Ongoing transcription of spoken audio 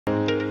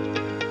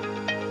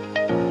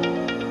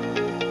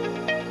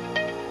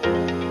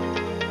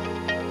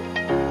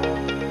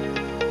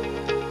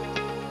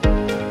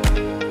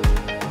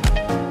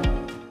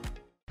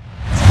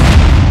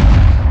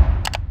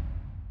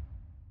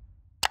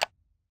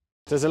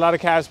There's a lot of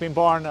calves being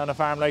born on a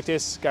farm like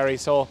this, Gary,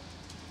 so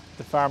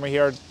the farmer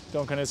here,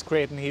 Duncan, is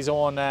creating his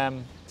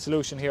own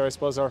solution here, I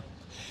suppose, or?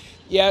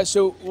 Yeah,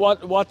 so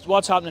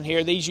what's happening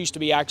here, these used to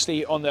be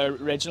actually on the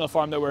original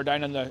farm that were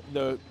down on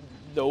the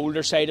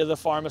older side of the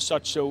farm as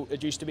such, so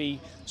it used to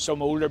be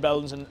some older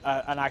buildings and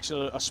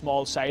actually a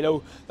small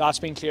silo. That's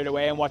been cleared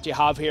away, and what you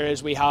have here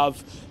is we have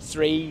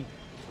three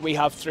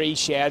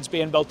sheds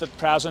being built at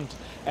present.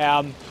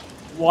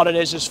 What it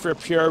is for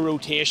pure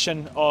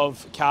rotation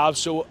of calves,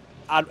 so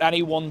at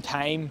any one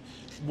time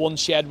one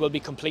shed will be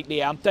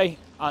completely empty,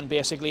 and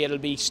basically it'll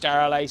be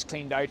sterilised,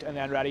 cleaned out, and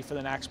then ready for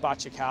the next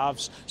batch of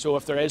calves. So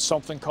if there is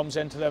something comes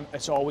into them,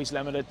 it's always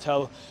limited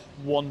till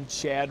one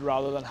shed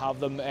rather than have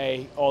them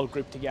all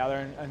grouped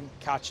together and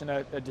catching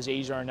a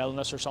disease or an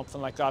illness or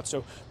something like that.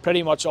 So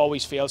pretty much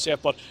always fail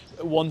safe, but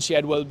one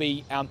shed will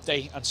be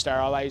empty and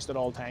sterilised at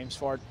all times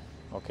for it.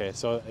 Okay,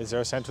 so is there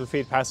a central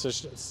feed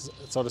passage,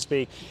 so to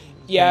speak,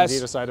 yes, on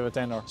either side of it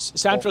then? Or?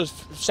 Central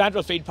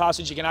feed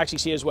passage you can actually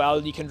see as well.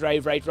 You can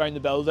drive right round the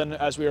building,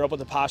 as we were up at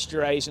the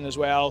pasteurising as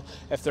well.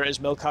 If there is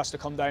milk has to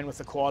come down with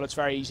the quad, it's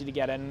very easy to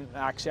get in,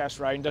 access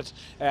round it.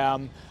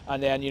 And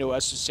then, as I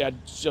said,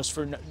 just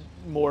for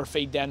more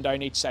feed then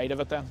down each side of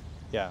it then.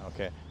 Yeah,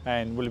 okay.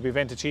 And will it be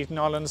vented sheeting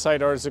all on the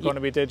side, or is it going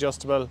to be the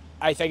adjustable?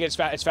 I think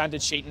it's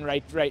vented sheeting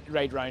right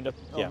round it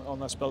on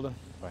this building.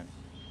 Fine.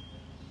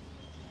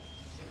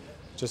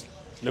 Just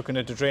looking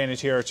at the drainage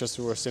here,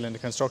 we're still in the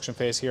construction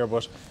phase here,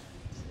 but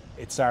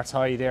it starts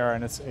high there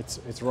and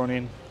it's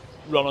running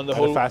the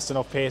whole at a fast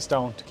enough pace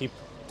down to keep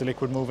the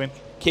liquid moving.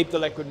 Keep the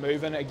liquid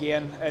moving.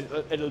 Again,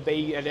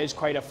 it is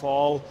quite a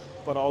fall,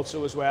 but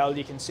also as well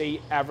you can see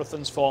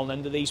everything's falling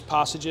into these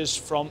passages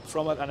from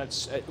it, and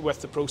it's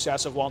with the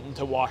process of wanting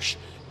to wash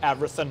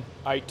everything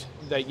out.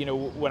 That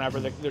whenever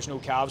there's no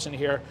calves in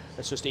here,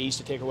 it's just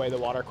easy to take away the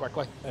water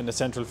quickly. And the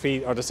central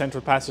feed or the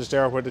central passage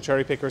there, where the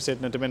cherry picker is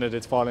sitting at the minute,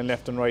 it's falling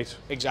left and right.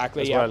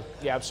 Exactly. As yeah. well.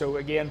 Yeah. So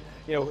again,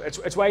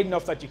 it's wide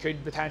enough that you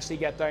could potentially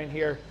get down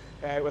here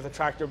with a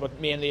tractor, but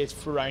mainly it's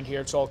for around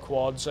here. It's all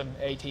quads and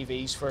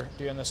ATVs for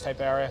doing this type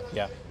of area.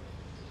 Yeah.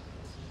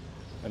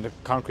 And the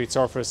concrete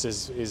surface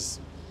is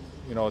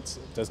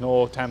there's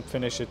no tamp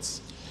finish.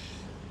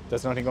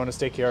 There's nothing going to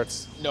stick here.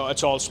 No,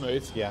 it's all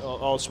smooth. Yeah.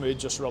 All smooth,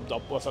 just rubbed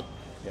up with it.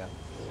 Yeah.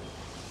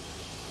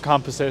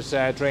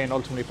 Composite drain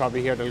ultimately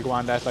probably here that'll go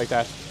on that like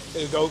that.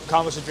 It'll go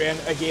composite drain,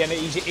 again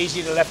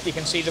easy to lift. You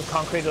can see the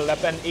concrete will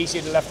lip in,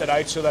 easy to lift it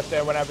out so that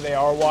whenever they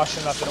are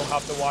washing, that they don't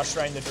have to wash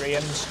around the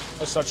drains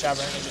as such,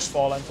 everything will just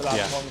fall into that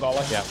one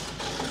gully. Yeah.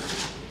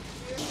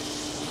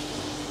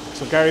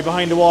 So Gary,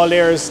 behind the wall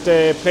there is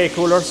the plate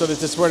cooler, so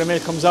this is where the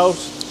milk comes out,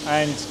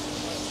 and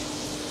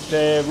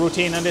the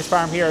routine on this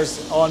farm here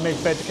is all milk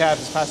fed to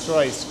calves is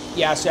pasteurised.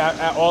 Yes,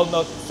 all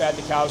milk fed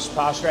to calves is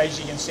pasteurised.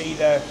 You can see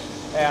the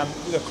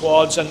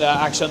quads and the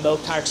actual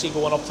milk taxi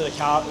going up to the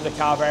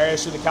calf area.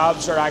 So the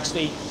calves are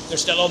they're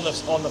still on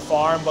the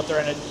farm, but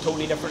they're in a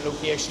totally different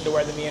location to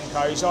where the main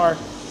cows are.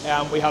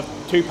 We have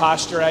 2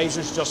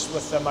 pasteurisers just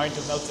with the amount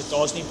of milk that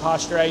does need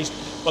pasteurised,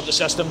 but the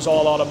system's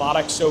all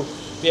automatic. So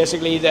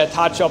basically they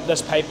attach up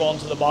this pipe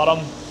onto the bottom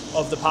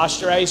of the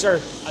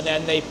pasteuriser, and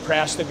then they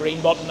press the green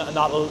button, and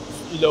that'll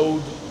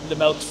load the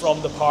milk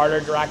from the parlour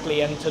directly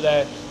into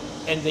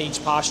each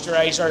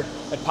pasteuriser.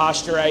 It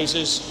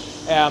pasteurises.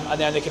 And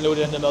then they can load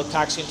it in the milk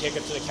taxi and take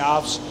it to the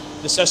calves.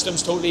 The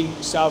system's totally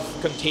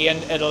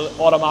self-contained. It'll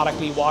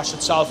automatically wash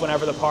itself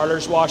whenever the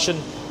parlour's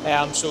washing,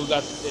 so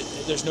that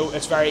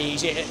it's very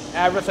easy.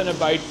 Everything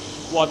about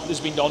what has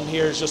been done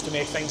here is just to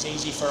make things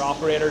easy for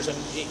operators and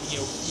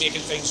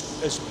making things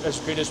as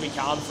good as we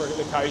can for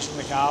the cows and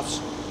the calves.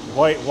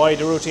 Why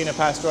the routine of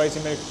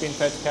pasteurising milk being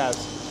fed to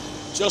calves?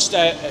 Just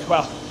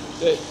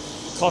the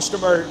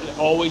customer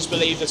always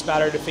believed it's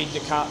better to feed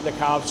the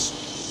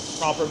calves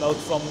proper milk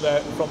from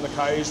the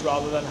cows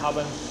rather than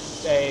having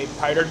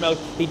powdered milk.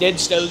 He did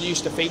still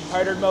used to feed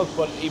powdered milk,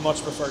 but he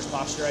much prefers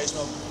pasteurised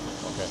milk.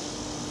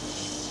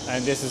 Okay.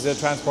 And this is a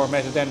transport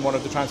method then, one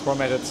of the transport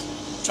methods?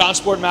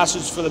 Transport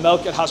methods for the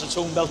milk. It has its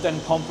own built-in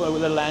pump with a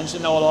little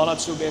engine all on it,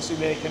 so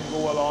basically they can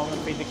go along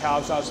and feed the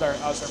calves as they're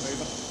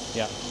moving.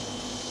 Yeah.